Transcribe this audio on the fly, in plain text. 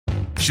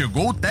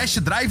Chegou o Test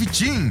Drive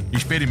Team.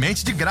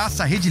 Experimente de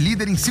graça a rede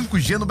líder em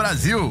 5G no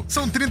Brasil.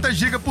 São 30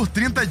 GB por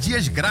 30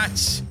 dias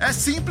grátis. É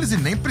simples e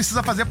nem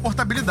precisa fazer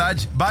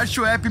portabilidade. Baixe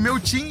o app Meu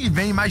Team e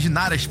vem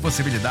imaginar as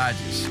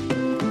possibilidades.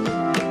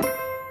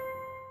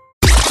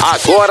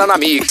 Agora na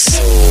Mix,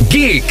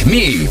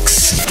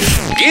 GeekMix.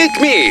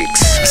 GeekMix.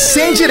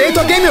 Sem direito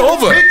a Game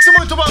Over. Mix,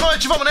 muito boa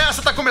noite, vamos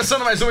nessa. Tá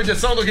começando mais uma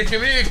edição do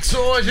GeekMix.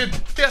 Hoje,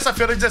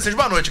 terça-feira, 16.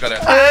 Boa noite,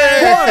 galera.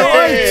 Boa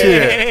noite.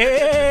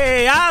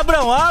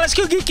 Abram alas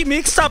que o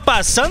GeekMix tá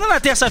passando na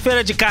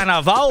terça-feira de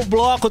carnaval. O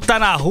bloco tá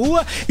na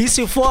rua. E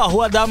se for a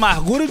Rua da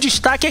Amargura, o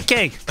destaque é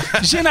quem?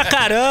 Gina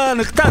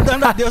Carano, que tá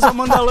dando adeus ao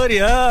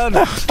Mandaloriano.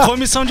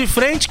 Comissão de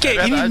frente, quem?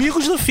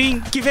 Inimigos do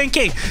fim. Que vem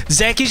quem?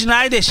 Zack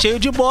Snyder, cheio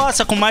de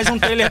bossa, com mais um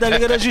trailer da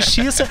Liga da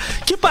Justiça,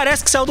 que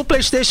parece que saiu do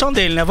PlayStation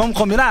dele, né? Vamos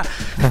combinar?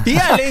 E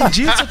além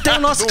disso, tem o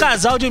nosso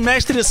casal de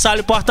mestre Sala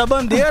e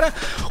porta-bandeira,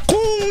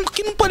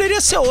 que não poderia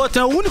ser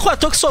outro, né? O único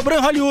ator que sobrou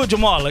em Hollywood,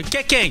 Mola. Que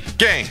é quem?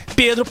 Quem?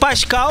 Pedro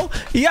Pascal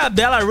e a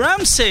Bella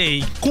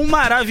Ramsey, com o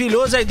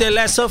maravilhoso aí The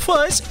Last of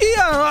Us. E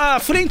à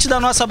frente da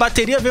nossa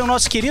bateria vem o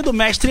nosso querido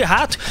mestre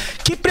Rato,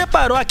 que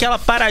preparou aquela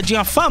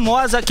paradinha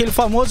famosa, aquele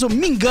famoso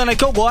Me Engana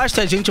Que Eu Gosto.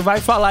 A gente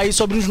vai falar aí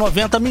sobre uns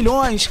 90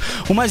 milhões,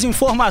 umas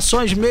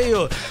informações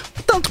meio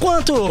tanto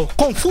quanto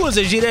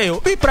confusas, direi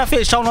eu. E pra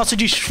fechar o nosso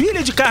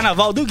desfile de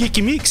carnaval do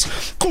GeekMix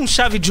com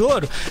chave de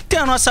ouro, tem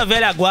a nossa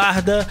velha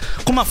guarda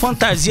com uma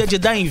fantasia de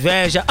dar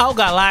inveja ao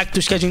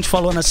Galactus, que a gente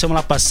falou na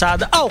semana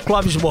passada, ao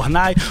Clóvis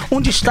Bornai,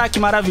 um destaque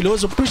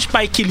maravilhoso pro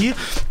Spike Lee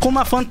com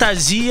uma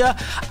fantasia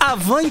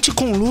avante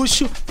com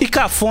luxo e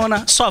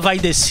cafona só vai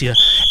descer.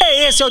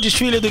 Esse é o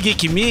desfile do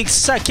GeekMix,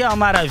 isso aqui é uma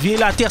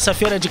maravilha, a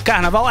terça-feira de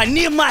carnaval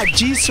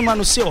animadíssima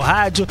no seu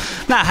rádio,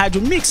 na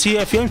rádio Mix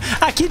Rio FM,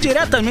 aqui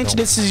diretamente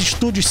desses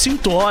estúdios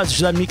cintuosos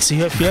da Mix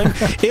Rio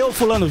FM, eu,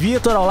 Fulano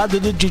Vitor, ao lado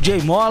do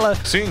DJ Mola.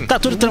 Sim. Tá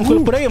tudo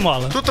tranquilo por aí,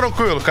 Mola? Tudo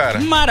tranquilo, cara.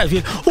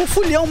 Maravilha. O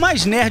fulião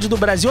mais nerd do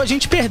Brasil a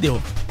gente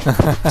perdeu.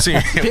 Sim.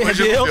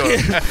 Perdeu.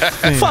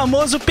 O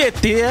famoso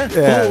PT,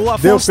 o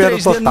Afonso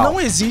 3D não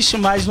existe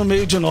mais no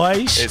meio de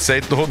nós. Esse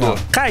aí tu rodou.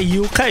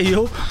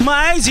 Caiu.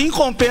 Mas em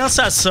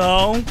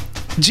compensação,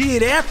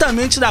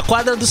 diretamente da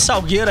quadra do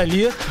Salgueiro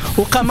ali,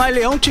 o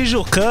camaleão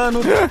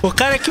tijucano, o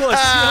cara que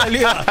oscila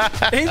ali, ó,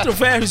 entre o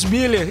Ferris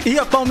Miller e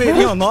a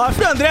Palmeirinho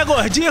Onofre, André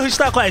Gordillo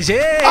está com a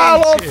gente.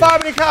 Alô,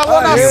 fábrica,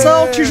 alô,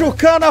 nação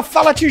tijucana,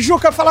 fala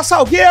Tijuca, fala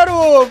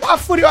Salgueiro. A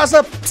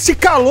Furiosa se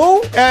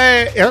calou.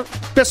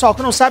 Pessoal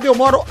que não sabe, eu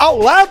moro ao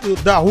lado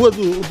da rua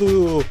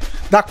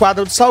da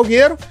quadra do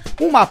Salgueiro.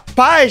 Uma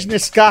paz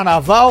nesse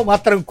carnaval, uma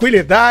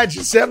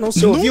tranquilidade, você não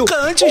se ouviu? Nunca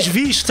antes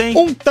visto, hein?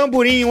 Um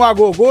tamborim, um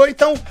agogô.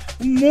 Então,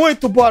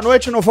 muito boa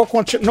noite,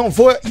 não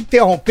vou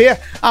interromper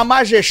a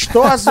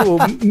majestosa,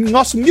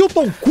 nosso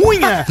Milton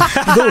Cunha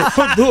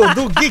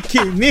do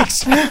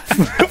GeekMix,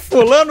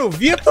 Fulano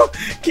Vitor,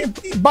 que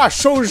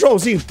baixou o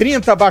Joãozinho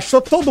 30,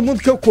 baixou todo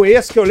mundo que eu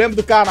conheço, que eu lembro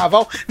do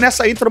carnaval,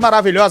 nessa intro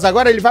maravilhosa.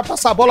 Agora ele vai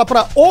passar a bola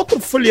para outro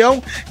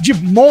fulião de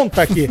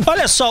monta aqui.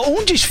 Olha só,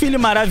 um desfile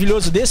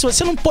maravilhoso desse,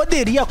 você não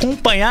poderia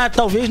acompanhar,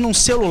 talvez num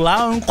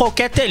celular ou em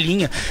qualquer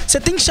telinha. Você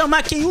tem que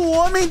chamar quem? O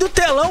homem do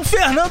telão,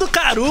 Fernando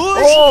Caruso.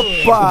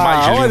 Opa!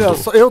 Olha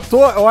só,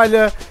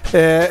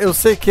 eu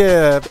sei que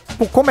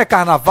como é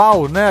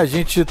carnaval, né, a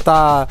gente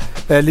tá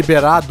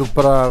liberado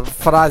pra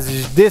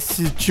frases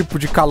desse tipo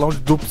de calão de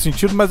duplo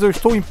sentido, mas eu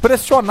estou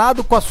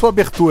impressionado com a sua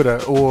abertura,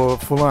 ô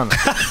Fulano.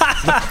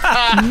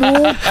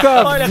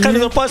 Olha, cara,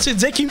 eu posso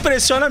dizer que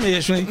impressiona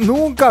mesmo, hein?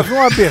 Nunca vi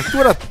uma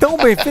abertura tão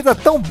bem feita,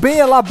 tão bem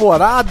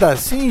elaborada,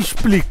 assim,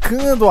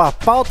 explicando a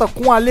pauta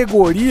com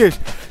alegorias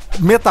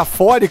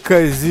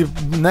metafóricas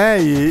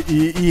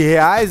e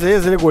reais, aí,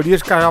 as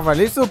alegorias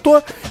carnavalescas. Eu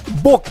tô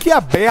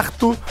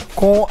boquiaberto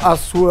com a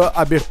sua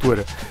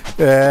abertura.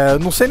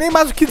 Não sei nem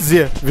mais o que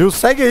dizer, viu?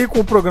 Segue aí com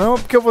o programa,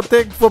 porque eu vou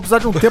precisar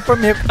de um tempo pra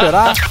me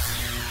recuperar.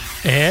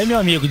 Meu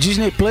amigo,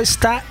 Disney Plus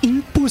tá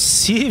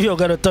impossível,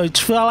 garotão. E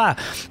te falar,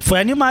 foi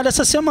animado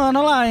essa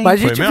semana lá, hein?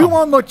 Mas a gente viu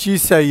uma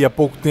notícia aí há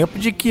pouco tempo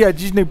de que a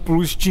Disney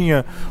Plus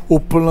tinha o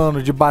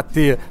plano de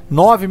bater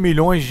 9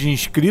 milhões de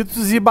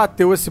inscritos e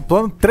bateu esse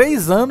plano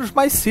 3 anos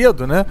mais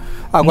cedo, né?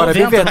 Agora,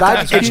 90, é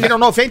verdade que...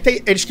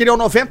 Eles queriam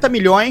 90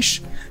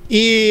 milhões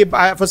e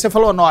você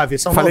falou 9,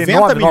 são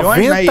 90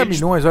 milhões, 90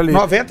 milhões, olha aí.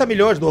 90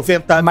 milhões,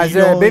 90 Mas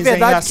milhões. Mas é bem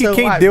verdade que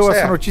quem deu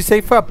essa notícia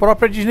aí foi a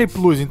própria Disney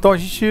Plus. Então a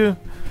gente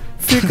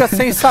fica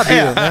sem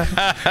saber, né?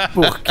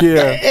 Porque...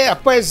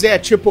 Pois é,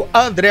 tipo,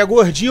 André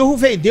Gordillo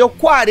vendeu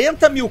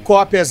 40 mil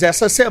cópias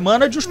essa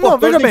semana de Os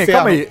Portões do Inferno.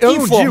 Calma aí. Eu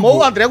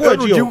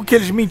não digo que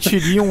eles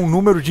mentiriam o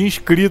número de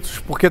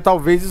inscritos, porque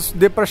talvez isso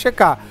dê pra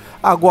checar.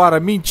 Agora,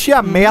 mentir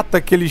a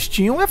meta que eles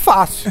tinham é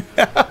fácil.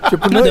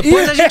 Tipo,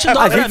 depois a gente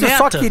dobra a meta. A gente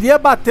só queria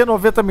bater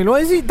 90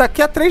 milhões e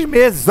daqui a 3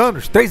 meses,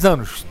 3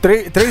 anos.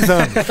 3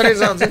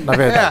 anos, na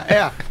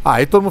verdade.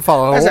 Aí todo mundo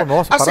fala,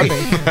 nossa, assim,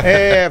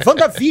 parabéns.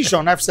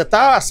 WandaVision, né? Você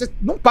tá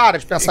não para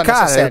de pensar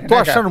Cara, nessa série. eu tô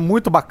né, achando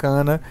muito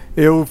bacana.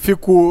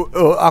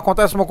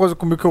 Acontece uma coisa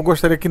comigo que eu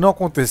gostaria que não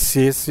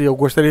acontecesse. Eu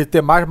gostaria de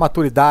ter mais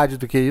maturidade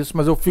do que isso,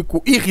 mas eu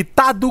fico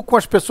irritado com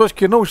as pessoas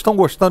que não estão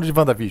gostando de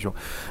WandaVision.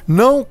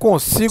 Não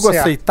consigo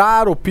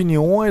aceitar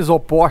opiniões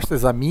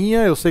opostas à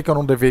minha. Eu sei que eu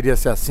não deveria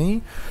ser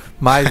assim,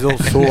 mas eu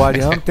sou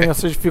ariano, tenho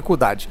essas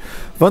dificuldades.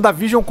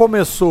 WandaVision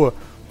começou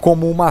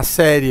como uma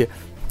série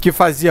que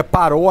fazia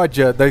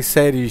paródia das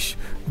séries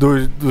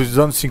dos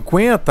anos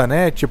 50,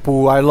 né?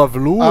 Tipo I Love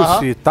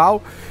Lucy e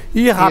tal.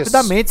 E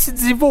rapidamente se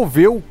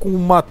desenvolveu com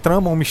uma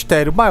trama, um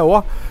mistério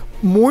maior,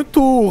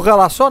 muito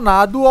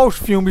relacionado aos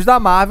filmes da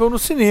Marvel no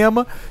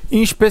cinema,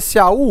 em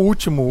especial o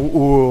último,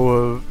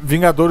 o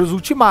Vingadores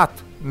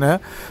Ultimato,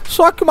 né?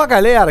 Só que uma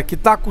galera que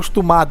tá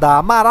acostumada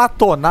a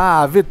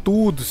maratonar, a ver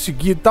tudo,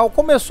 seguir e tal,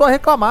 começou a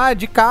reclamar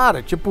de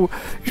cara, tipo,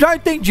 já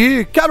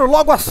entendi, quero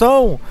logo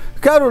ação,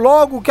 quero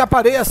logo que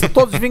apareça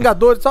todos os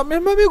Vingadores e tal. Meu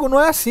amigo, não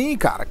é assim,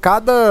 cara.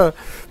 Cada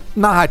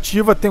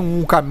narrativa tem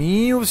um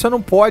caminho, você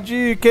não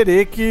pode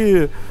querer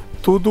que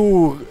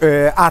tudo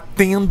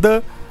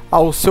atenda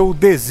ao seu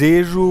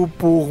desejo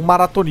por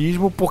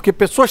maratonismo, porque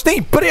pessoas têm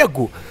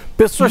emprego,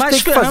 pessoas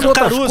têm que fazer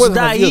outras coisas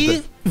na vida.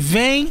 Daí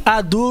vem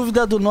a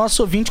dúvida do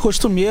nosso ouvinte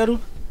costumeiro,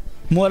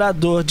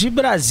 morador de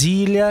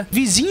Brasília,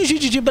 vizinho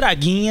de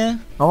Braguinha.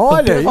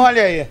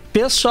 Olha aí.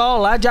 Pessoal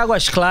lá de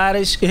Águas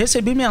Claras, eu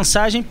recebi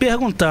mensagem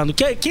perguntando.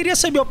 Queria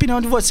saber a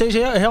opinião de vocês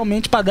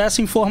realmente para dar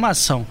essa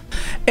informação.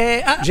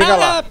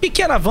 A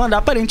pequena Wanda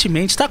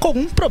aparentemente está com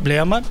algum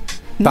problema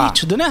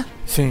nítido, né?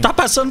 Sim. Tá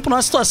passando por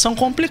uma situação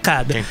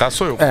complicada. Quem tá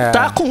sou eu.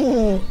 Tá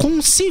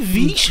com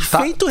civis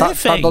feito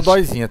reféns. Tá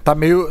dodóizinha, tá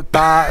meio...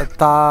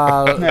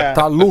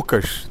 Tá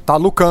Lucas, tá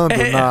lucando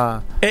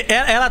na...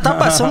 Ela tá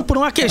passando por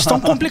uma questão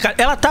complicada.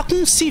 Ela tá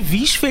com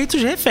civis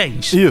feitos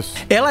reféns. Isso.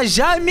 Ela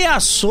já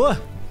ameaçou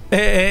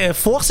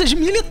forças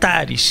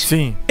militares.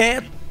 Sim.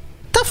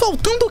 Tá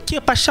faltando o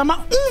quê pra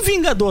chamar um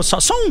Vingador só?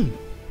 Só um.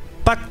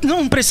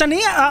 Não precisa nem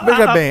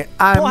Veja bem,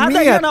 a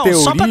minha teoria...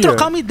 Só pra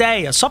trocar uma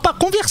ideia, só pra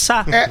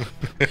conversar.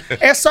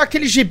 É só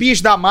aqueles gibis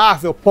da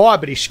Marvel,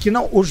 pobres, que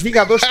não, os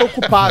Vingadores estão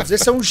ocupados.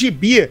 Esse é um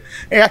gibi,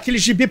 aquele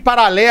gibi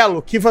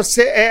paralelo que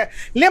você...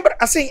 lembra,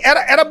 assim,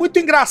 era muito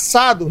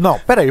engraçado. Não,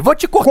 peraí, vou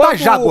te cortar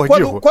já,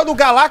 gordinho. Quando o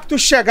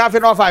Galactus chegava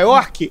em Nova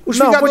York, os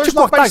Vingadores vou te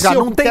cortar já,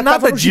 não tem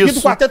nada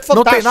disso.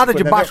 Não tem nada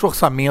de baixo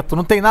orçamento,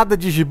 não tem nada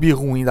de gibi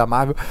ruim da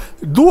Marvel.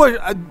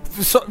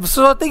 Você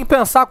só tem que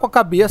pensar com a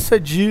cabeça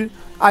de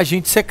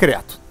agente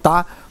secreto,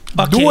 tá?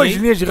 Okay. 2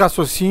 linhas de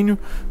raciocínio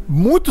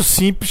muito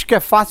simples que é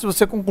fácil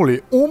você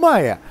concluir. Uma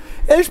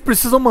eles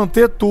precisam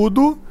manter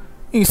tudo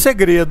em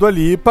segredo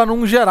ali para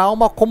não gerar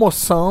uma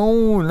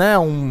comoção, né?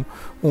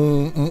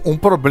 Um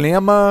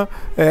problema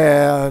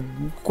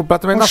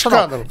completamente nacional.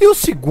 Escândalo. E o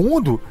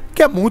segundo,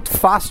 que é muito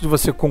fácil de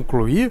você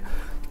concluir,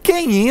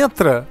 quem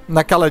entra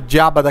naquela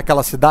diaba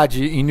daquela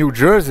cidade em New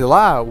Jersey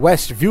lá,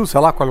 Westview,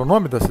 sei lá qual é o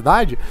nome da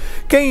cidade,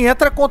 quem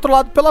entra é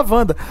controlado pela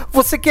Wanda.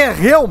 Você quer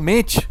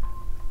realmente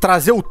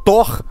trazer o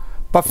Thor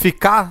pra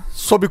ficar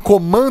sob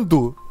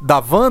comando da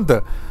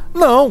Wanda?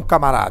 Não,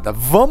 camarada.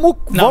 Vamos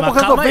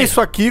resolver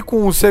isso aqui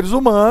com os seres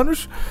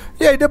humanos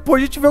e aí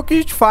depois a gente vê o que a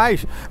gente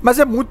faz. Mas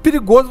é muito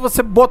perigoso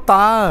você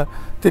botar,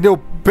 entendeu,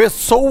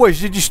 pessoas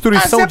de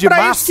destruição de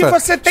massa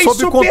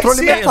sob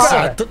controle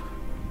militar.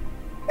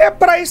 É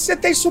pra isso que você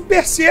tem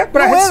Super C,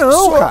 pra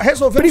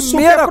resolver um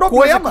super problema. Primeira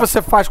coisa que você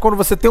faz quando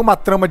você tem uma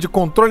trama de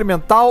controle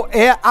mental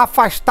é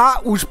afastar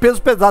os pesos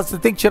pesados. Você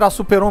tem que tirar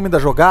Super-Homem da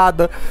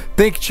jogada,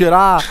 tem que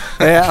tirar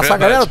essa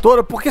galera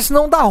toda, porque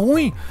senão dá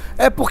ruim.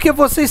 É porque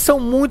vocês são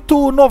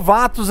muito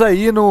novatos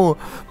aí no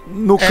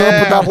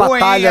campo da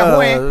batalha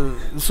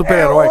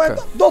super-heróica.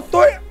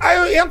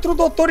 Aí entra o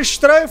Doutor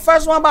Estranho,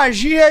 faz uma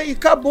magia e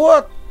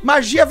acabou.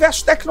 Magia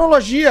versus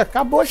tecnologia.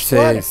 Acabou a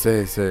história.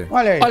 Sei.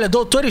 Olha aí. Olha,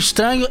 Doutor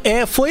Estranho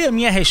foi a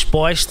minha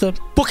resposta.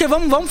 Porque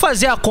vamos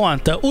fazer a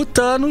conta. O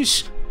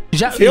Thanos...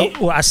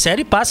 a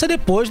série passa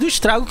depois do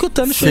estrago que o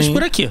Thanos fez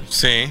por aqui.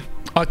 Sim.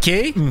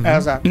 Ok?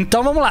 Exato.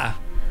 Então vamos lá.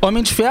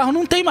 Homem de Ferro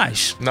não tem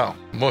mais. Não,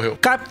 morreu.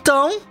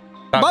 Capitão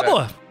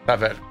babou. Tá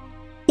velho.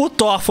 O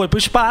Thor foi pro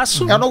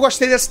espaço. Eu não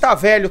gostei desse tá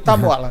velho, tá,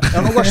 Mola?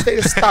 Eu não gostei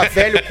desse tá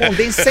velho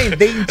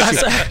condescendente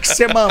que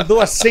você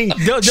mandou assim,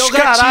 deu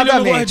gatilho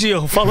no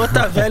gordinho. Falou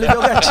tá velho e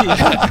deu gatilho.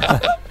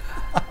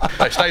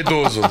 Tá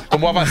idoso.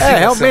 Tomou a vacina.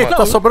 Realmente,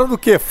 tá sobrando o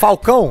quê?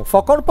 Falcão?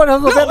 Falcão não pode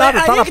resolver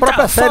nada, tá na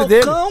própria série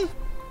dele.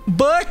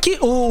 Buck,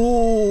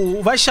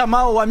 vai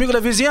chamar o amigo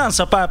da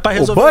vizinhança pra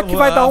resolver. O Buck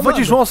vai dar uma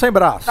de João sem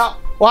braço. Não,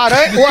 o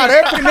Aranha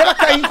é o primeiro a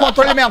cair em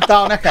controle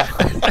mental, né, cara?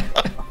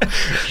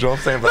 João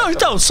sem braço. Não,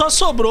 então, só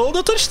sobrou o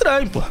Doutor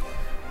Estranho, pô.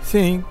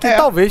 Sim, que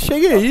talvez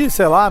chegue aí,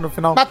 sei lá, no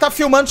final. Mas tá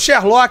filmando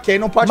Sherlock, aí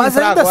não pode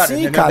entrar agora. Mas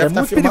ainda assim, cara, é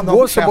muito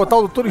perigoso você botar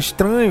o Doutor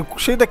Estranho,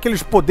 cheio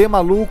daqueles poder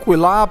maluco e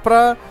lá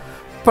pra...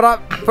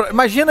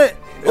 Imagina,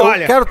 eu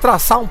quero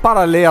traçar um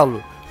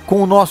paralelo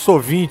com o nosso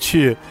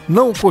ouvinte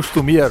não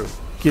costumeiro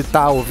que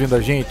tá ouvindo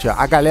a gente,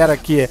 a galera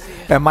que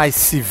é mais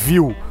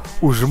civil,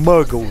 os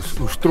muggles,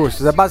 os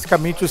trouxas. É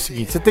basicamente o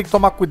seguinte, você tem que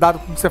tomar cuidado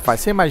com o que você faz.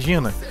 Você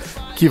imagina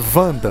que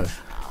Wanda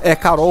é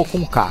Carol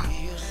com K.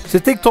 Você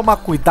tem que tomar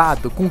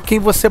cuidado com quem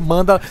você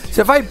manda.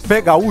 Você vai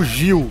pegar o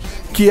Gil,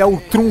 que é o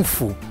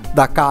trunfo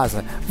da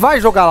casa,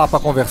 vai jogar lá pra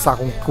conversar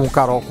com o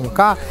Carol com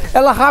K,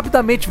 ela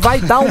rapidamente vai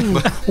dar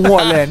um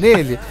olé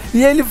nele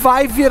e ele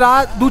vai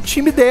virar do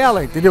time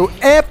dela, entendeu?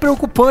 É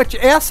preocupante.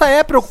 Essa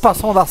é a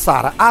preocupação da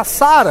Sarah. A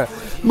Sarah,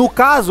 no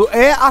caso,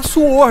 é a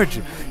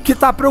Sword, que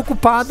tá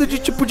preocupada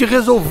de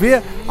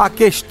resolver a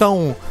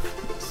questão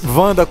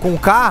Wanda com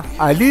K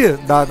ali,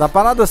 da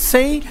parada,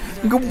 sem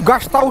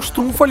gastar os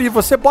trunfos ali.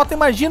 Você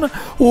imagina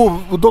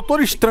o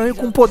Doutor Estranho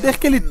com o poder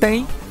que ele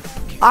tem,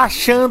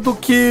 achando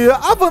que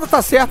a Wanda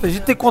tá certa, a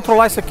gente tem que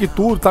controlar isso aqui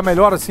tudo, tá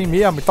melhor assim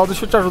mesmo e tal,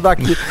 deixa eu te ajudar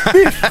aqui.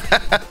 Bicho,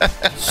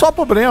 só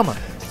problema.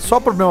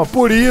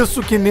 Por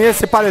isso que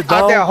nesse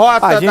paredão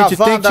a gente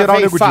tem que tirar o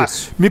Nego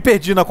Di. Me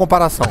perdi na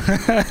comparação,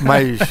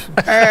 mas...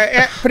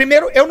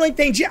 Primeiro, eu não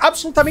entendi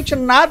absolutamente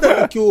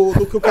nada do que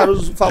o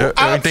Caruso falou.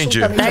 Eu entendi.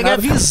 Pega a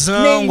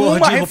visão, nenhuma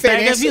gordinho, referência,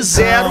 pega a visão.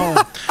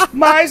 zero.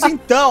 Mas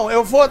então,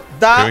 eu vou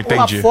dar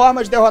uma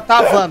forma de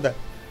derrotar a Wanda.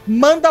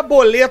 Manda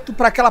boleto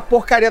pra aquela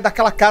porcaria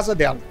daquela casa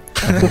dela.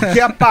 Porque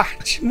a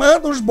parte,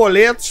 manda os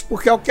boletos,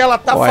 porque é o que ela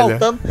tá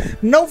faltando.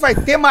 Não vai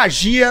ter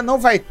magia, não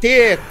vai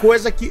ter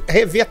coisa que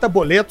reverta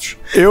boletos.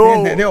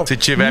 Entendeu? Se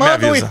tiver, manda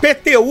me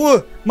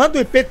avisa. Manda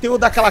o IPTU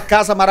daquela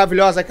casa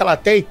maravilhosa que ela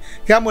tem,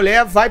 que a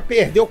mulher vai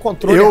perder o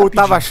controle Eu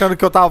rapidinho. tava achando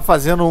que eu tava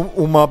fazendo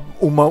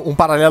um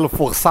paralelo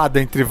forçado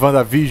entre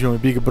WandaVision e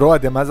Big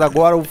Brother, mas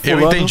agora o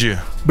fulano... Eu entendi.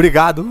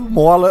 Obrigado,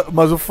 Mola,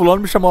 mas o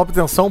fulano me chamou a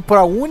atenção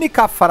pra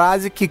única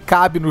frase que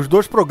cabe nos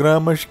dois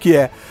programas, que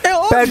é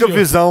pega a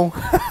visão.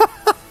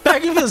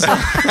 Pega a visão.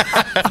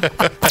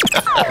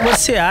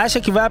 Você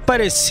acha que vai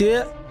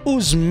aparecer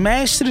os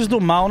Mestres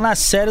do Mal na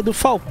série do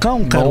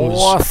Falcão,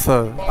 Caruso?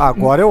 Nossa,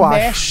 agora eu acho.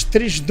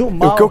 Mestres do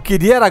Mal. O que eu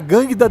queria era a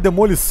Gangue da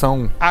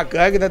Demolição. A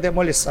Gangue da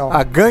Demolição.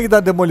 A Gangue da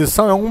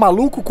Demolição é um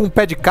maluco com um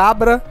pé de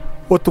cabra,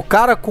 outro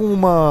cara com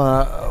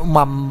uma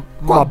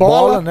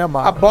bola, né?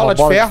 A bola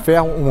de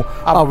ferro.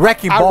 A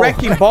Wrecking Ball. A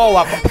Wrecking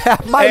Ball. É a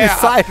Miley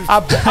Cyrus.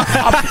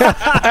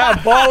 É a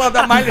bola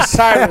da Miley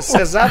Cyrus,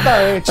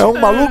 exatamente. É um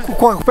maluco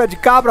com o pé de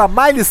cabra, a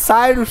Miley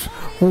Cyrus,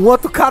 um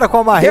outro cara com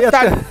a marreta.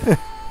 Detalhe,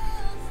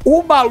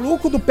 o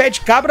maluco do pé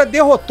de cabra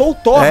derrotou o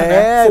Thor,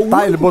 né? Foi o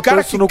único ele botou cara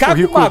isso que no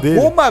cabe currículo uma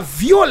dele. goma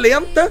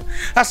violenta.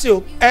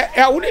 Assim,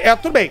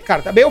 tudo bem,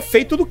 cara, também é o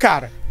feito do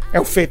cara. É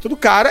o feito do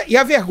cara e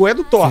a vergonha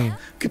do Thor. Sim.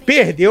 Que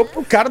perdeu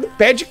pro cara do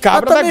pé de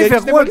cabra da Gangue de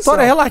vergonha do Demolição.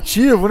 Thor é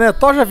relativo, né?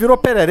 Thor já virou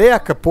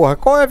perereca, porra.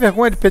 Qual é a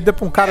vergonha de perder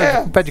pra um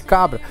cara com pé de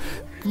cabra?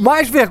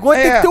 Mais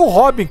vergonha tem que ter o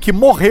Robin, que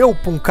morreu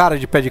pra um cara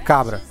de pé de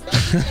cabra.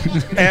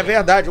 É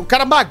verdade. Um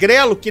cara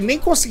magrelo que nem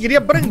conseguiria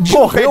brandir o pé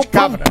Morreu de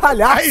pra cabra. um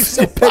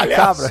palhaço de pé de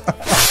cabra.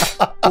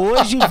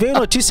 Hoje veio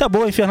notícia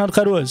boa, hein, Fernando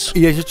Caruso?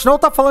 E a gente não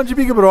tá falando de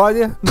Big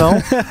Brother,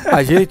 não.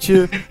 A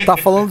gente tá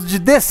falando de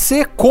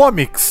DC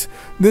Comics.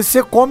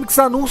 DC Comics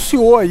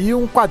anunciou aí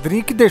um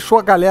quadrinho que deixou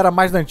a galera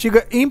mais da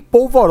antiga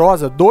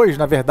empolvorosa. 2,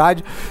 na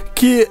verdade,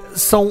 que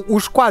são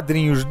os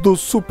quadrinhos do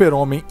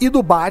Super-Homem e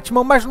do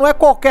Batman, mas não é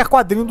qualquer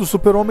quadrinho do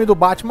Super-Homem e do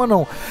Batman,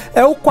 não.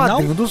 É o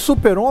quadrinho do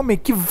Super-Homem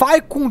que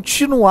vai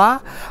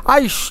continuar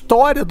a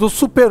história do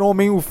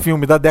Super-Homem, o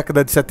filme da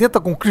década de 70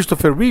 com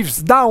Christopher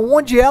Reeves, da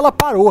onde ela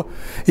parou.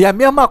 E a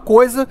mesma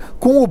coisa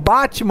com o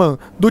Batman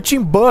do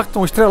Tim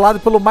Burton, estrelado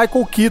pelo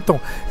Michael Keaton.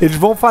 Eles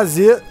vão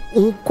fazer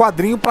um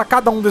quadrinho para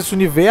cada um desses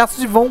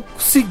universos e vão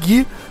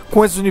seguir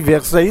com esses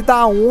universos aí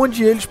da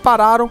onde eles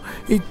pararam.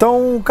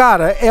 Então,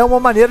 cara, é uma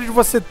maneira de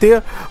você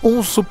ter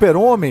um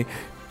Super-Homem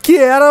que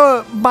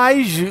era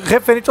mais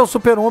referente ao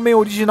Super-Homem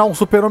original, um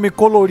Super-Homem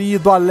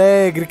colorido,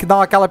 alegre, que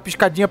dá aquela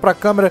piscadinha pra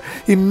câmera,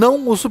 e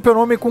não o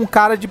Super-Homem com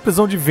cara de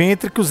prisão de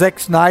ventre que o Zack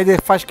Snyder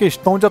faz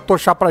questão de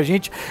atochar pra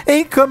gente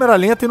em câmera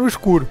lenta e no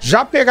escuro.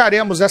 Já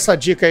pegaremos essa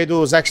dica aí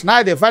do Zack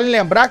Snyder. Vale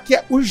lembrar que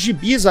os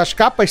gibis, as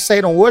capas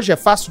saíram hoje, é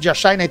fácil de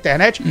achar aí na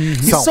internet,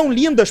 e são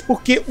lindas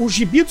porque o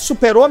gibi do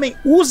Super-Homem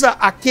usa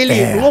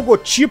aquele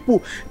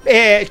logotipo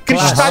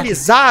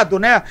cristalizado,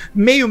 né?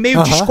 Meio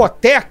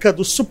discoteca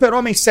do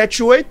Super-Homem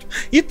 78,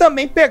 e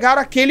também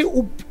pegaram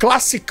o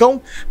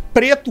classicão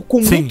preto com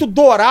muito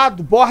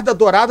dourado, borda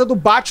dourada do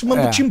Batman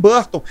do Tim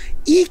Burton.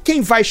 E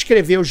quem vai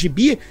escrever o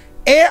gibi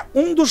é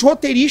um dos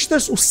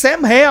roteiristas, o Sam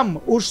Hamm,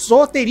 o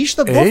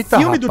roteirista do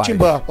filme do Tim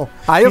Burton.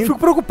 Aí eu fico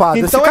preocupado.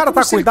 Então esse cara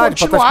tá com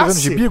idade pra estar escrevendo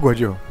gibi,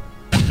 Gordinho?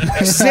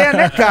 É,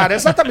 né, cara?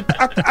 Exatamente.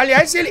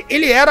 Aliás,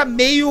 ele era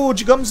meio,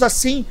 digamos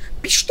assim,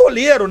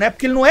 pistoleiro, né?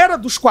 Porque ele não era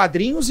dos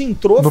quadrinhos e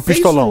entrou, no fez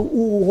pistolão.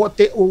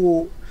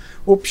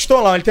 O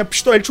pistolão, ele tinha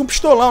um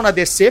pistolão na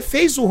DC,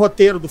 fez o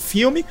roteiro do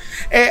filme,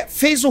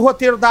 fez o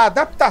roteiro da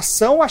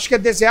adaptação, acho que é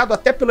desenhado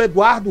até pelo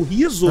Eduardo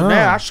Rizzo,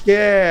 né? Acho que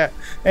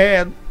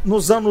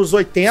nos anos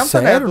 80,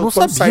 Sério? né? Não quando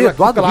saiu sabia. aqui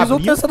Eduardo pela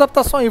Griswold Abril. tem essa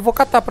adaptação aí. Vou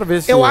catar pra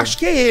ver se... Eu acho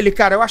que é ele,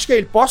 cara. Eu acho que é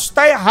ele. Posso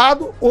estar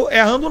errado ou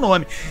errando o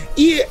nome.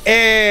 E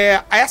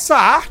essa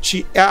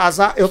arte,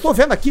 eu tô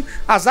vendo aqui,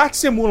 as artes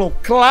simulam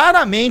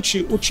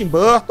claramente o Tim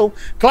Burton,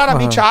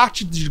 claramente a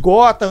arte de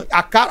Gotham,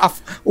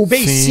 o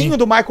beicinho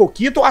do Michael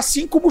Keaton,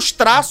 assim como os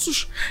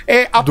traços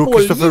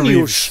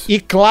apolíneos e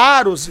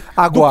claros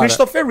do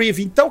Christopher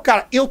Reeve. Então,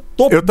 cara, eu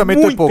também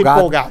muito tô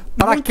empolgado.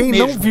 Para quem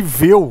não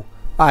viveu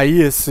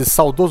aí esse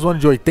saudoso ano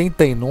de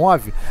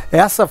 89,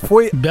 essa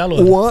foi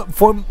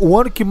o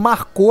ano que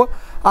marcou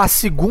a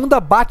segunda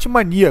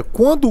Batmania.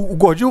 Quando o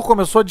Gordinho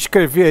começou a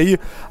descrever aí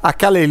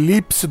aquela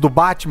elipse do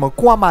Batman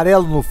com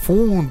amarelo no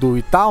fundo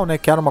e tal, né?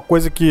 Que era uma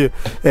coisa que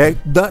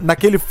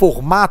naquele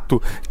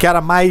formato que era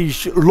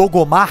mais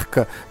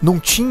logomarca, não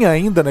tinha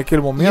ainda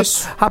naquele momento.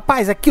 Isso.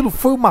 Rapaz, aquilo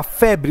foi uma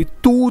febre.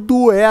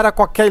 Tudo era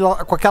com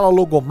aquela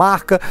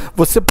logomarca.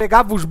 Você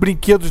pegava os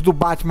brinquedos do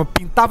Batman,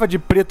 pintava de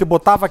preto e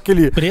botava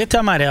aquele... Preto e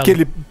amarelo.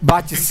 Aquele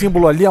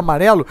bate-símbolo ali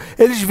amarelo.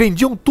 Eles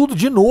vendiam tudo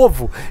de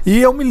novo.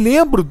 E eu me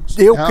lembro,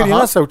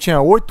 criança, eu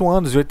tinha 8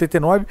 anos, em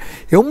 89,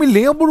 eu me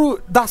lembro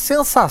da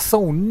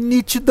sensação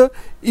nítida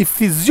e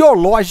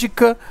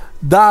fisiológica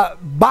da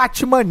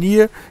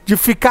Batmania, de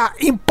ficar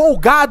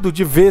empolgado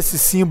de ver esse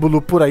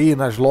símbolo por aí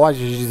nas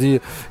lojas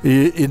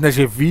e nas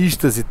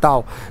revistas e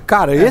tal.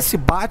 Cara, esse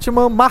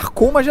Batman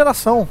marcou uma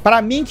geração.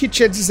 Pra mim, que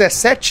tinha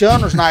 17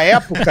 anos na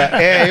época,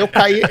 eu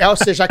caí, ou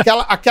seja,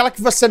 aquela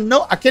que você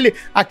não, aquele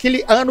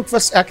ano que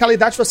você, aquela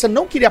idade que você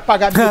não queria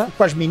pagar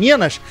com as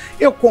meninas,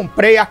 eu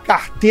comprei a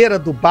carteira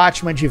do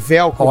Batman de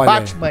velcro. O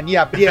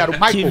Batmania abria, era o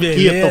Michael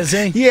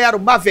Keaton, e era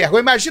uma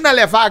vergonha. Imagina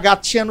levar a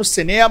gatinha no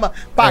cinema,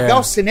 pagar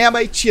o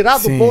cinema e tirar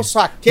do bolso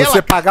aquela.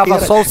 Você pagava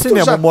só o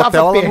cinema, o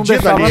motel ela não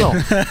deixava, não.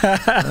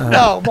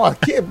 Não,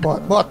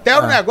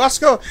 motel é um negócio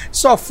que eu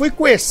só fui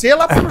conhecer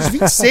lá pelos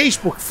 26,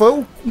 porque foi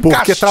um porque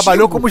castigo.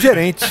 Trabalhou como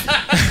gerente.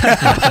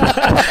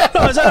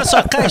 Mas olha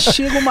só,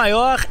 castigo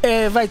maior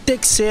vai ter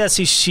que ser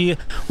assistir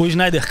o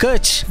Snyder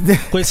Cut,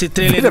 com esse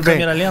trailer de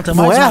câmera lenta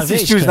mais uma vez. Não é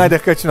assistir o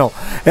Snyder Cut, não.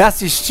 É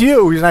assistir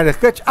o Snyder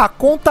Cut a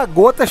conta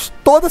gotas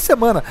toda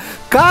semana.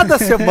 Cada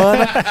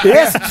semana,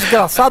 esse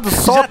desgraçado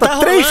solta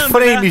 3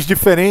 frames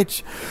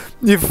diferentes.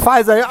 E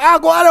faz aí,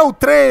 agora é o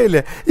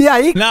trailer. E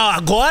aí... Não,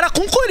 agora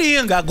com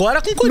Coringa.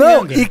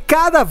 Não, e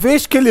cada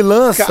vez que ele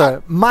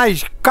lança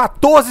mais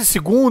 14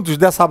 segundos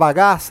dessa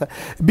bagaça,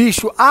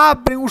 bicho,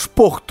 abrem os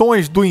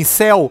portões do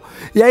incel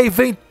e aí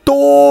vem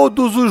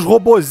todos os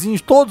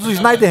robozinhos, todos os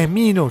Snyder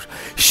Minions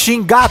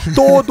xingar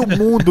todo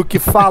mundo que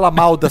fala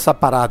mal dessa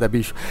parada,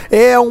 bicho.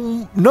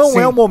 Não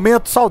é um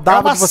momento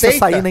saudável de você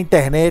sair na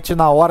internet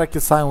na hora que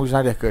sai um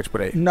Snyder Cut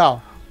por aí.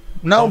 Não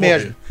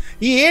mesmo.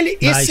 E ele,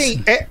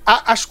 assim,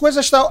 as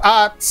coisas estão...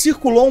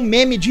 circulou um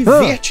meme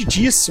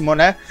divertidíssimo,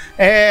 né?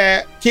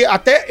 Que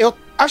até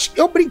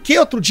eu brinquei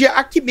outro dia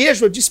aqui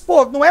mesmo. Eu disse,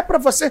 pô, não é pra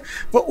você...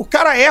 O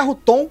cara erra o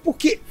tom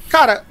porque,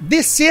 cara,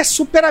 DC é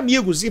Super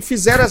Amigos. E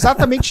fizeram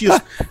exatamente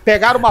isso.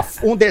 Pegaram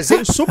um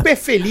desenho super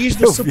feliz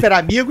dos Super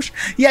Amigos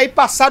e aí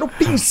passaram o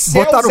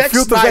pincel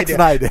Zack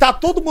Snyder. Tá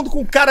todo mundo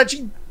com cara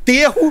de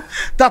enterro,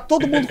 tá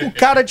todo mundo com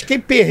cara de quem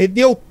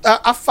perdeu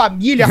a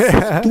família, a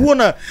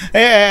fortuna,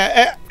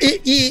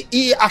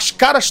 e as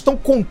caras estão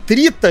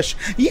contritas,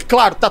 e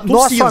claro, tá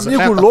tudo cinza, né?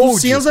 Tá tudo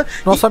cinza.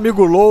 Nosso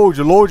amigo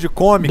Load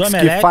Comics,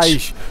 que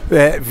faz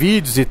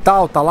vídeos e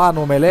tal, tá lá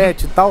no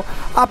Omelete e tal.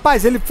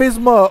 Rapaz, ele fez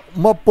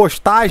uma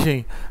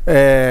postagem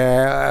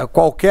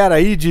qualquer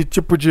aí de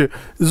tipo de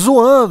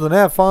zoando,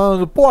 né?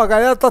 Falando, pô, a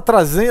galera tá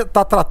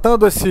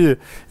tratando esse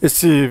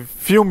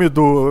filme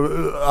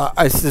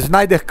esse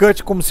Snyder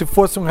Cut como se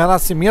fosse um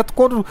renascimento,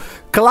 quando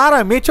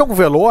claramente é um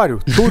velório,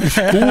 tudo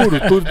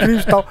escuro, tudo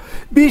triste e tal.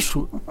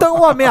 Bicho,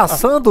 tão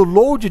ameaçando o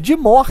Load de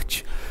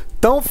morte.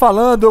 Estão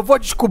falando, eu vou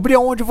descobrir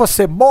onde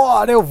você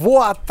mora, eu vou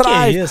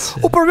atrás. Que isso?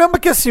 O problema é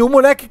que assim, o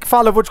moleque que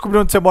fala, eu vou descobrir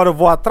onde você mora, eu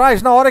vou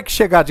atrás, na hora que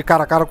chegar de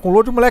cara a cara com o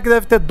Load, o moleque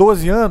deve ter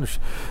 12 anos,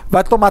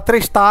 vai tomar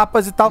 3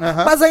 tapas e tal.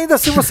 Mas ainda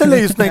assim, você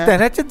lê isso na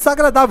internet, é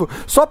desagradável.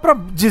 Só pra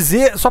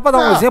dar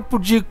um exemplo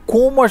de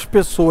como as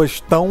pessoas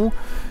estão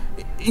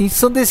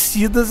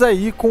ensandecidas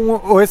aí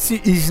com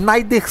esse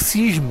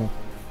snydercismo.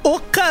 Ô,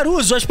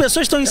 Caruso, as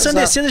pessoas estão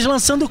ensandecidas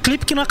lançando o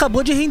clipe que não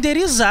acabou de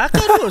renderizar,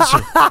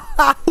 Caruso.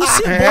 O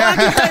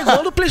Cyborg tá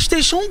igual no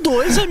PlayStation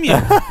 2, amigo.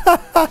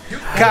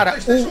 Cara,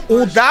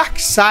 o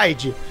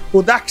Darkseid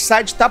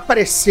tá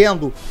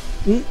parecendo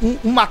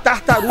uma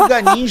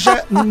tartaruga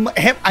ninja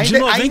de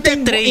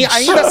 93.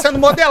 ainda sendo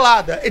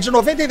modelada. É de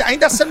 90,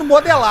 ainda sendo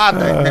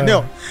modelada,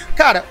 entendeu?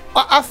 Cara,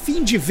 a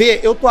fim de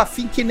ver, eu tô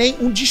afim que nem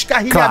um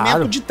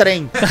descarrilhamento de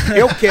trem.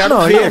 Eu quero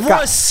ver.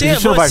 Você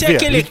é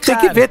aquele cara...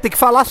 Tem que ver, tem que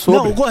falar sobre.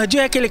 Não, o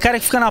Gordinho é aquele cara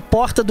que fica na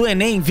porta do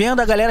Enem vendo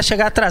a galera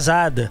chegar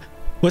atrasada.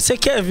 Você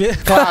quer ver?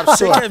 Claro,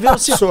 quer ver o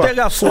circo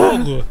pegar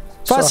fogo?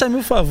 Faça-me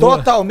um favor.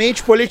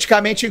 Totalmente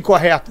politicamente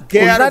incorreto.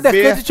 Quero o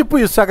Snyder Cut é tipo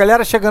isso, a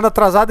galera chegando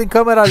atrasada em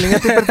câmera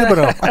lenta e preto e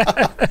branco.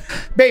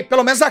 Bem,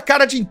 pelo menos a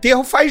cara de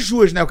enterro faz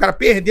jus, né? O cara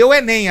perdeu o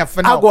Enem,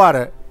 afinal.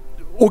 Agora,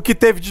 O que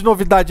teve de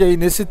novidade aí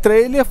nesse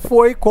trailer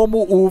foi,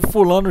 como o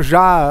fulano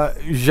já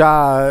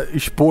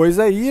expôs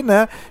aí,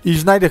 né? E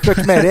Snyder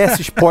Cut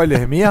merece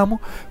spoiler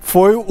mesmo.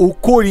 Foi o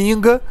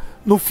Coringa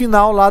no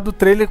final lá do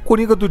trailer.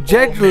 Coringa do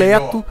Jared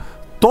Leto,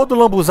 todo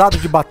lambuzado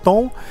de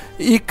batom.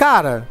 E,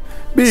 cara,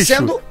 bicho...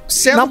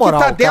 Sendo na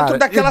moral, que tá dentro cara,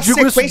 daquela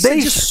sequência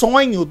de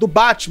sonho do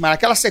Batman,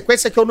 aquela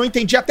sequência que eu não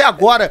entendi até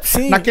agora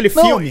naquele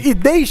filme. E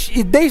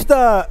desde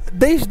a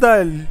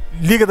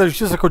Liga da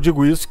Justiça que eu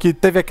digo isso, que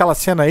teve aquela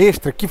cena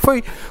extra que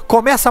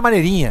começa a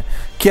maneirinha,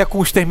 que é com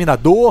o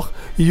Exterminador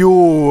e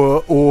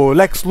o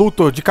Lex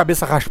Luthor de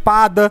cabeça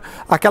raspada,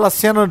 aquela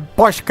cena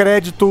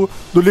pós-crédito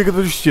do Liga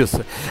da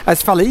Justiça. Aí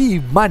você fala, ih,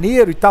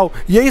 maneiro e tal.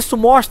 E aí isso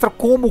mostra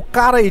como o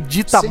cara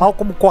edita mal,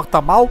 como corta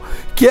mal,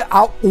 que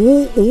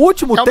o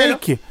último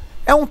take...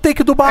 É um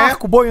take do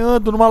barco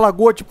boiando numa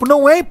lagoa, tipo,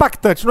 não é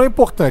impactante, não é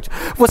importante.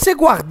 Você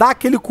guardar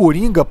aquele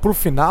Coringa pro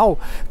final,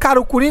 cara,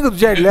 o Coringa do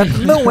Jared Leto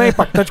não é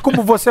impactante,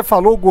 como você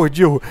falou,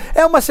 Gordillo,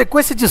 é uma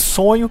sequência de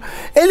sonho,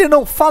 ele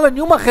não fala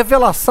nenhuma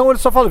revelação, ele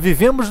só fala,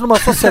 vivemos numa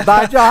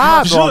sociedade,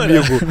 meu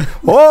amigo,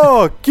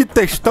 que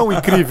textão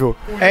incrível.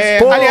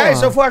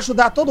 Aliás, eu vou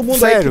ajudar todo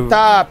mundo aí que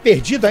tá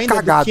perdido ainda,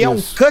 Cagado que é um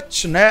isso.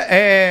 cut,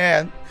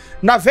 né,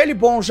 na velho e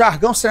bom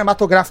jargão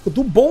cinematográfico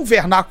do bom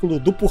vernáculo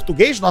do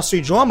português, nosso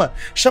idioma,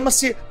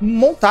 chama-se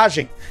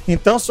montagem.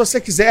 Então, se você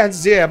quiser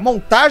dizer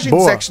montagem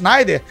de Zack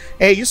Snyder,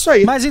 é isso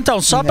aí. Mas então,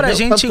 só pra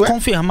gente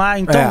confirmar,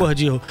 então,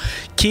 Gordinho,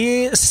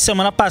 que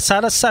semana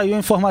passada saiu a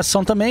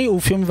informação também, o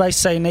filme vai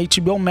sair na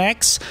HBO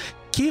Max,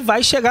 que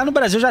vai chegar no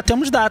Brasil, já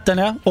temos data,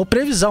 né? Ou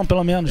previsão,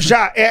 pelo menos.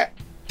 Já,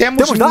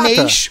 temos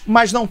mês,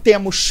 mas não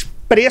temos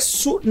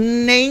preço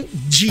nem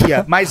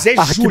dia, mas é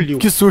julho.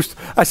 Que susto.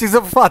 Achei que você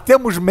ia falar,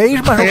 temos mês,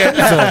 mas não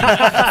temos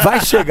ano.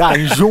 Vai chegar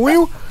em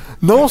junho,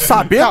 não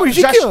sabemos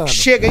de que ano.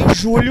 Chega em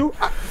julho.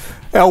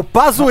 É o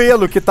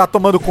Pazuello que tá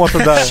tomando conta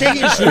da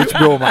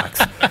HBO Max.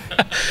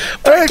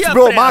 A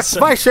HBO Max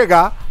vai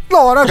chegar na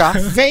hora H.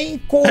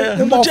 Vem com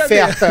uma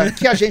oferta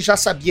que a gente já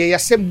sabia ia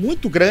ser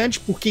muito grande,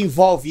 porque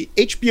envolve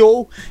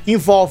HBO,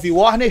 envolve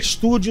Warner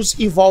Studios,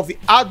 envolve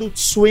Adult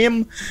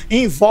Swim,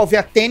 envolve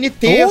a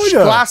TNT, os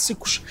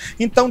clássicos.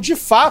 Então, de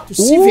fato,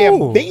 se vier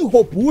bem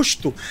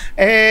robusto,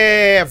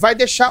 vai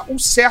deixar um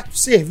certo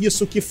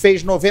serviço que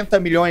fez 90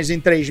 milhões em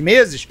 3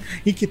 meses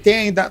e que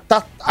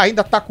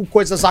ainda tá com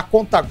coisas a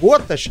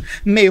conta-gotas,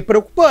 meio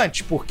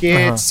preocupante,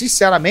 porque,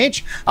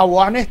 sinceramente, a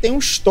Warner tem um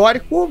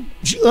histórico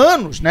de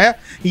anos, né?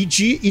 E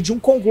de um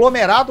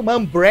conglomerado, uma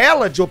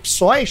umbrella de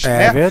opções,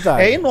 né?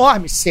 Verdade. É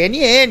enorme.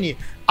 CNN,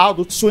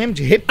 Adult Swim,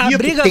 repito, a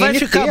briga TNT, vai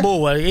ficar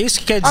boa, é isso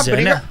que quer dizer, a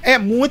briga, né? É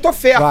muita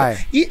oferta. Vai.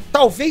 E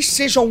talvez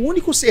seja o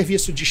único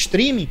serviço de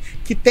streaming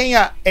que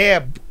tenha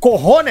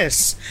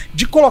cojones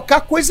de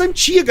colocar coisa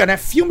antiga, né?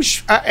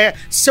 Filmes,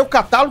 seu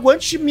catálogo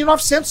antes de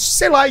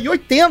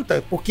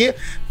 1980, porque...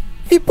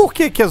 E por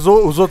que os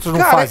outros não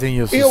fazem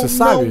isso? Eu você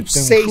sabe? não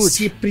sei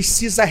se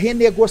precisa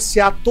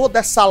renegociar toda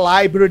essa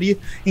library,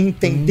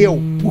 entendeu?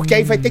 Porque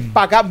aí vai ter que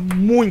pagar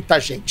muita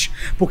gente.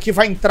 Porque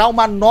vai entrar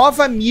uma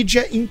nova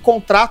mídia em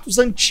contratos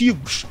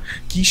antigos,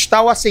 que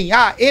estão assim,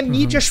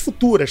 mídias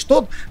futuras.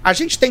 A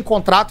gente tem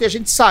contrato e a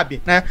gente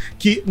sabe, né?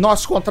 Que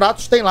nossos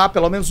contratos tem lá,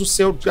 pelo menos o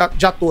seu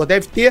de ator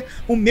deve ter,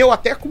 o meu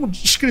até como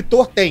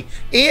escritor tem.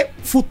 E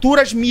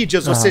futuras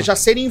mídias, ou seja, a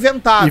serem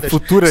inventadas. E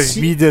futuras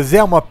mídias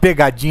é uma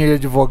pegadinha de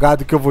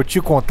advogado que eu vou te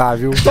contar,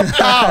 viu?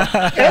 Total,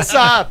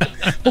 exato.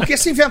 Porque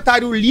se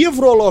inventarem o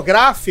livro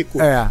holográfico,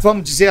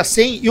 vamos dizer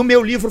assim, e o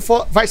meu livro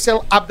vai ser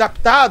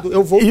adaptado,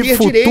 eu vou ter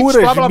direitos,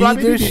 blá, blá, blá,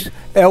 mídias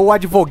é o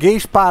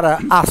advoguês para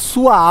a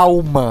sua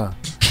alma.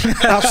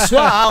 A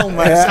sua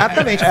alma,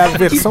 exatamente. É a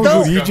versão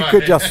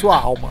jurídica de a sua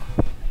alma.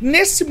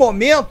 Nesse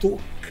momento...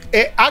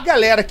 a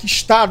galera que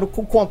está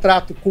com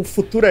contrato com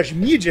futuras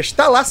mídias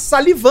está lá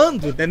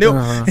salivando, entendeu?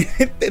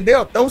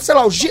 Entendeu? Então, sei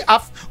lá,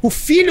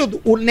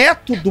 o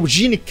neto do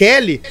Gene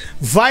Kelly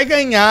vai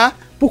ganhar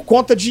por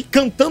conta de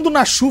Cantando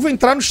na Chuva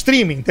entrar no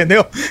streaming,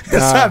 entendeu?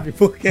 Sabe?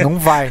 Porque não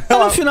vai.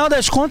 No final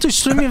das contas, o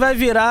streaming vai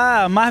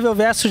virar Marvel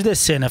vs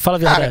DC, né? Fala a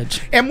verdade.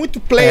 Cara, é muito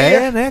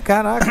player. Né?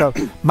 Caraca.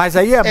 Mas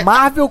aí é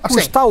Marvel com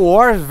Star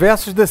Wars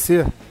versus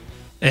DC.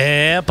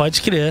 Pode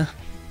crer.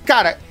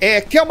 Cara,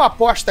 quer uma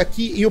aposta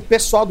aqui e o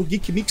pessoal do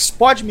GeekMix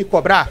pode me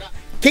cobrar?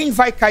 Quem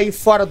vai cair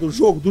fora do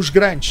jogo? Dos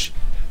grandes.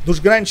 Dos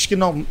grandes que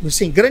não...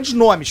 Assim, grandes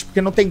nomes,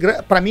 porque não tem,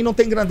 pra mim não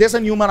tem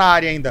grandeza nenhuma na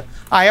área ainda.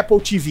 A Apple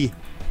TV.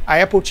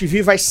 A Apple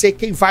TV vai ser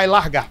quem vai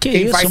largar.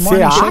 Quem vai ser?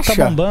 Você acha?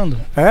 Tá bombando.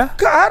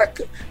 Cara,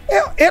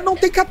 não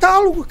tem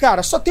catálogo,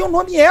 cara. Só tem o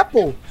nome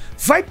Apple.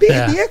 Vai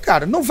perder,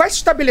 cara. Não vai se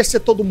estabelecer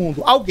todo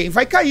mundo. Alguém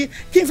vai cair.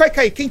 Quem vai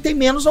cair? Quem tem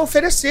menos a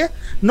oferecer.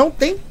 Não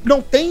tem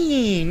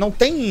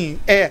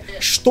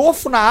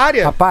estofo na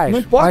área. Rapaz, não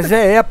importa. Mas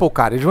é Apple,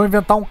 cara. Eles vão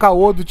inventar um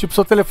caô do tipo,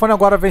 seu telefone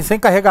agora vem sem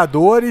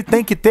carregador e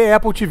tem que ter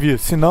Apple TV.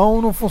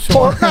 Senão não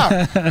funciona.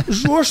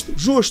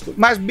 Justo.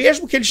 Mas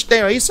mesmo que eles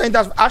tenham isso,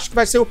 ainda acho que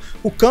vai ser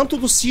o canto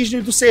do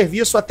cisne do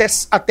serviço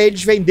até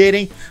eles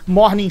venderem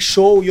Morning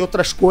Show e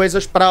outras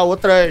coisas para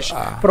outros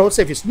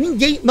serviços.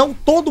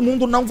 Todo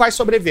mundo não vai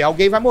sobreviver.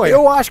 Alguém vai morrer.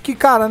 Eu acho que,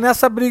 cara,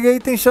 nessa briga aí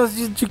tem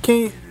chance de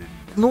quem...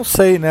 não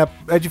sei, né?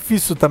 É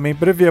difícil também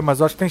prever, mas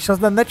eu acho que tem chance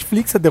da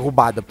Netflix ser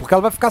derrubada, porque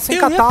ela vai ficar sem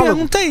catálogo. Minha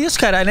pergunta é isso,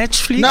 cara. A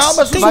Netflix... Não,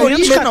 mas os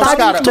originals,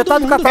 cara.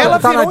 Metade do catálogo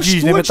tá na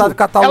Disney, metade do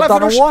catálogo tá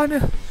na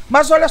Warner.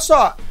 Mas olha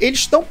só, eles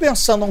estão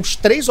pensando há uns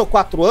 3 ou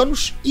 4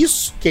 anos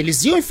isso, que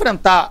eles iam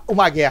enfrentar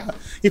uma guerra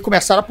e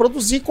começaram a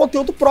produzir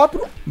conteúdo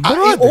próprio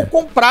ou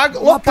comprar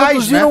locais,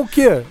 produziram, né? O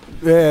quê?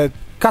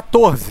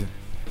 14.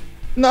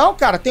 Não,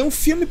 cara, tem um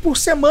filme por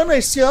semana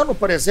esse ano,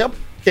 por exemplo,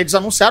 que eles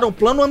anunciaram um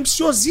plano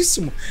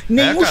ambiciosíssimo.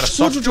 Nenhum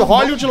estúdio de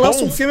Hollywood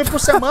lança um filme por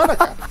semana,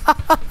 cara.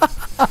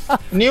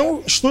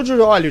 Nenhum estúdio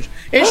de Hollywood.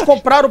 Eles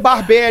compraram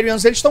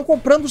Barbarians, eles estão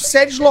comprando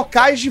séries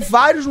locais de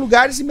vários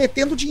lugares e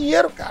metendo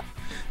dinheiro, cara.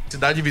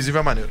 Cidade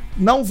Invisível é maneiro.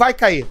 Não vai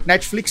cair.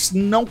 Netflix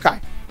não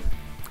cai.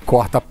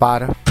 Corta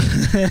para.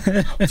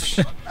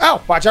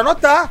 Pode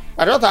anotar.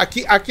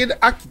 Aqui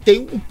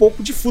tem um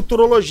pouco de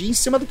futurologia em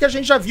cima do que a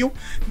gente já viu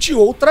de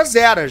outras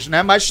eras,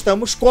 né? Mas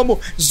estamos como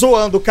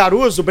zoando o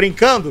Caruso,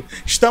 brincando,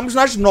 estamos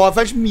nas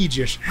novas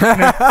mídias.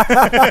 Né?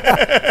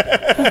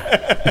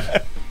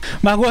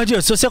 Mas,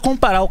 Gordinho, se você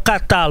comparar o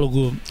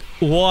catálogo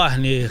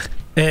Warner,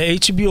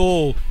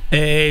 HBO,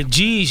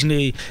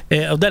 Disney,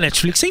 o da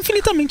Netflix é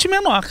infinitamente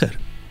menor,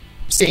 cara.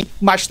 Sim,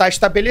 mas tá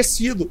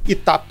estabelecido e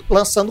tá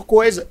lançando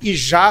coisa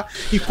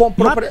e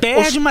comprou... Mas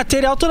perde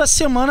material toda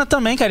semana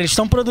também, cara. Eles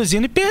estão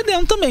produzindo e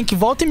perdendo também, que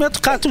volta e meia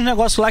tu cata uns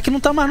negócios lá que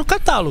não tá mais no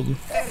catálogo.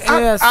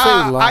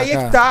 Sei lá, aí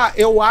é que tá.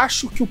 Eu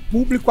acho que o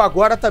público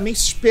agora também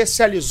se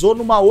especializou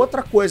numa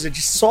outra coisa,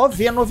 de só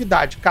ver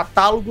novidade.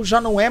 Catálogo já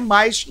não é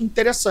mais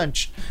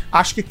interessante.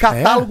 Acho que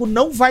catálogo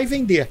não vai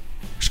vender.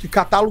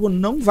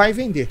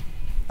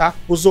 Tá?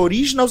 Os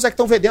originals é que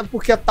estão vendendo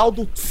porque é tal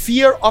do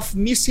Fear of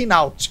Missing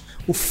Out.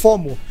 O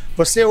FOMO.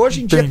 Você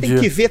hoje em dia tem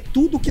que ver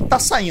tudo que tá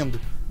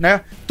saindo,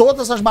 né?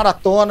 Todas as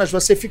maratonas,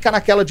 você fica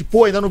naquela de,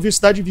 ainda não vi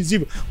Cidade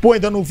Invisível,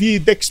 ainda não vi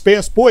The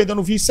Expanse, ainda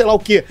não vi sei lá o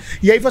quê.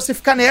 E aí você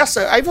fica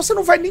nessa, aí você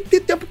não vai nem ter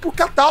tempo pro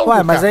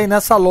catálogo. Mas aí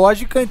nessa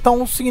lógica,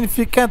 então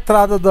significa que a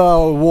entrada da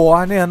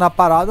Warner na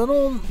parada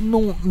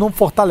não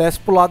fortalece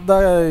pro lado da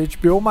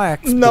HBO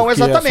Max. Não,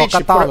 exatamente. É só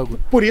catálogo.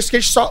 Por isso que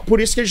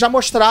eles já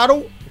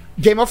mostraram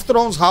Game of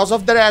Thrones, House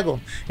of Dragon.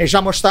 Eles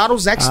já mostraram o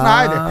Zack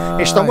Snyder.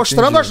 Eles estão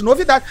mostrando as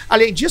novidades.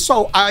 Além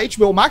disso, a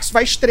HBO Max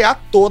vai estrear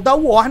toda a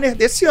Warner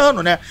desse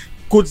ano, né?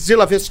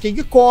 Godzilla vs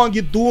King Kong,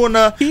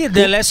 Duna... E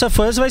The Last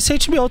of Us vai ser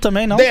HBO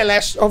também, não? The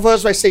Last of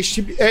Us vai ser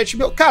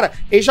HBO. Cara,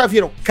 eles já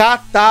viram.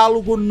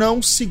 Catálogo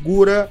não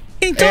segura...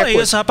 Então é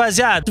isso,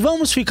 rapaziada.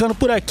 Vamos ficando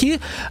por aqui.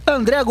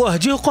 André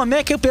Gordinho, como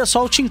é que o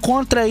pessoal te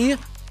encontra aí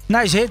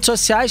nas redes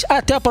sociais?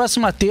 Até a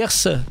próxima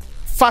terça.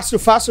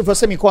 Fácil,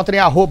 você me encontra em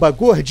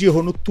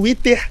 @gordirro no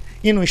Twitter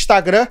e no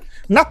Instagram.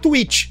 Na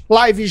Twitch,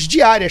 lives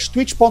diárias,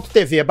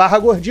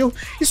 twitch.tv/gordirro.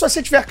 E se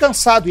você estiver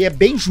cansado, e é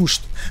bem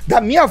justo,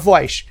 da minha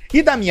voz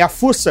e da minha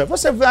fuça,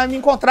 você vai me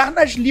encontrar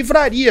nas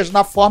livrarias,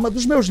 na forma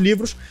dos meus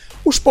livros,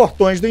 Os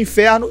Portões do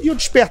Inferno e O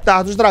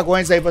Despertar dos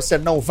Dragões. Aí você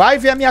não vai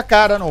ver a minha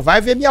cara, não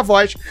vai ver minha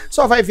voz,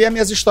 só vai ver as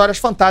minhas histórias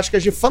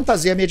fantásticas de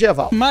fantasia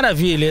medieval.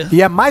 Maravilha.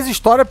 E é mais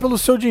história pelo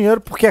seu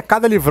dinheiro, porque é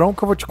cada livrão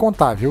que eu vou te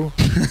contar, viu?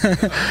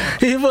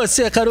 E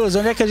você, Caruso,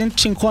 onde é que a gente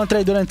te encontra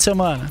aí durante a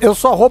semana? Eu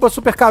sou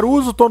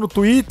 @supercaruso, tô no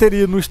Twitter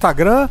e no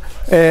Instagram.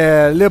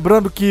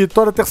 Lembrando que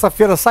toda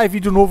terça-feira sai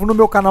vídeo novo no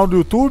meu canal do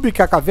YouTube,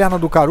 que é a Caverna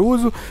do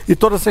Caruso. E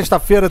toda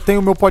sexta-feira tem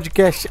o meu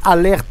podcast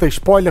Alerta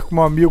Spoiler com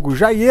meu amigo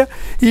Jair.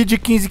 E de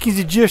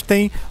 15 dias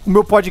tem o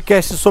meu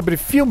podcast sobre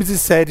filmes e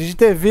séries de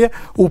TV,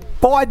 o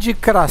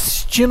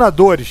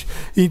Podcrastinadores.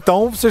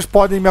 Então vocês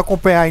podem me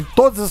acompanhar em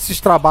todos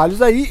esses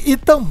trabalhos aí e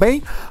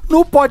também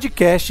no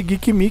podcast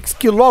GeekMix,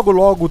 que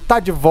logo tá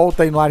de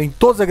volta aí no ar em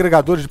todos os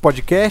agregadores de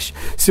podcast.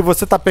 Se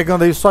você tá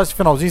pegando aí só esse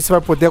finalzinho, você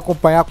vai poder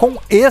acompanhar com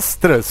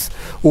extras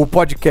o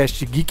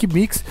podcast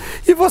GeekMix.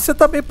 E você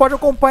também pode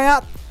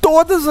acompanhar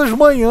todas as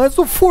manhãs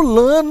o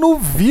Fulano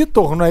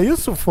Vitor, não é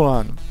isso,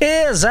 Fulano?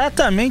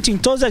 Exatamente, em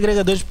todos os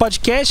agregadores de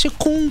podcast,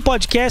 com um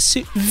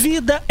podcast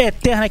Vida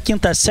Eterna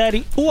Quinta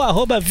Série, o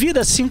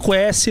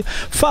 @Vida5S,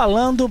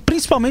 falando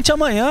principalmente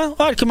amanhã,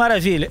 olha que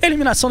maravilha,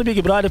 eliminação do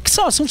Big Brother, que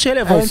são assuntos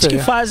relevantes que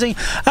fazem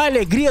a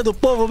alegria do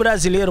povo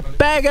brasileiro.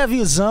 Pega a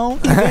visão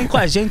e vem com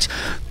a gente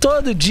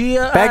todo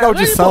dia. Pega a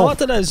audição.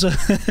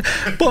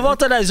 Por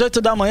volta das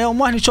 8 da manhã, um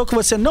morning show que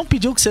você não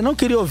pediu, que você não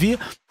queria ouvir,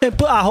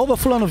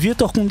 @Fulano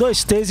Vitor com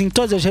 2 T's em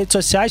todas as redes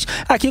sociais.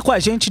 Aqui com a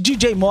gente,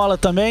 DJ Mola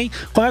também.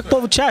 Como é que o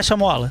povo te acha,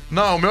 Mola?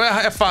 Não, o meu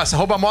é fácil.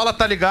 @Mola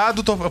tá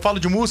ligado. Eu falo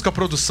de música,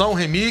 produção,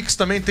 remix.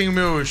 Também tenho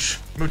meu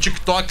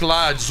TikTok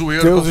lá de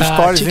zoeiro. Teus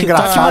stories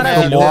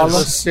engraçados do Mola. Meu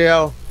Deus do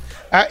céu.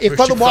 E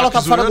quando o Mola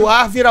tá fora do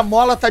ar, vira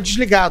Mola tá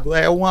desligado.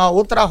 É uma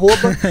outra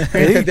arroba,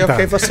 entendeu?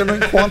 Porque aí você não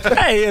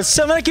encontra. É isso.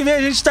 Semana que vem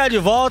a gente tá de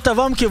volta.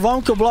 Vamos que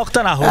o bloco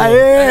tá na rua.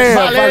 Aê,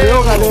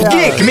 valeu, galera.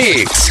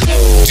 GeekMix.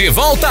 De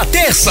volta à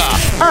terça,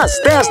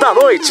 às 10 da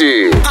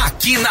noite.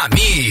 Aqui na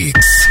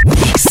Mix.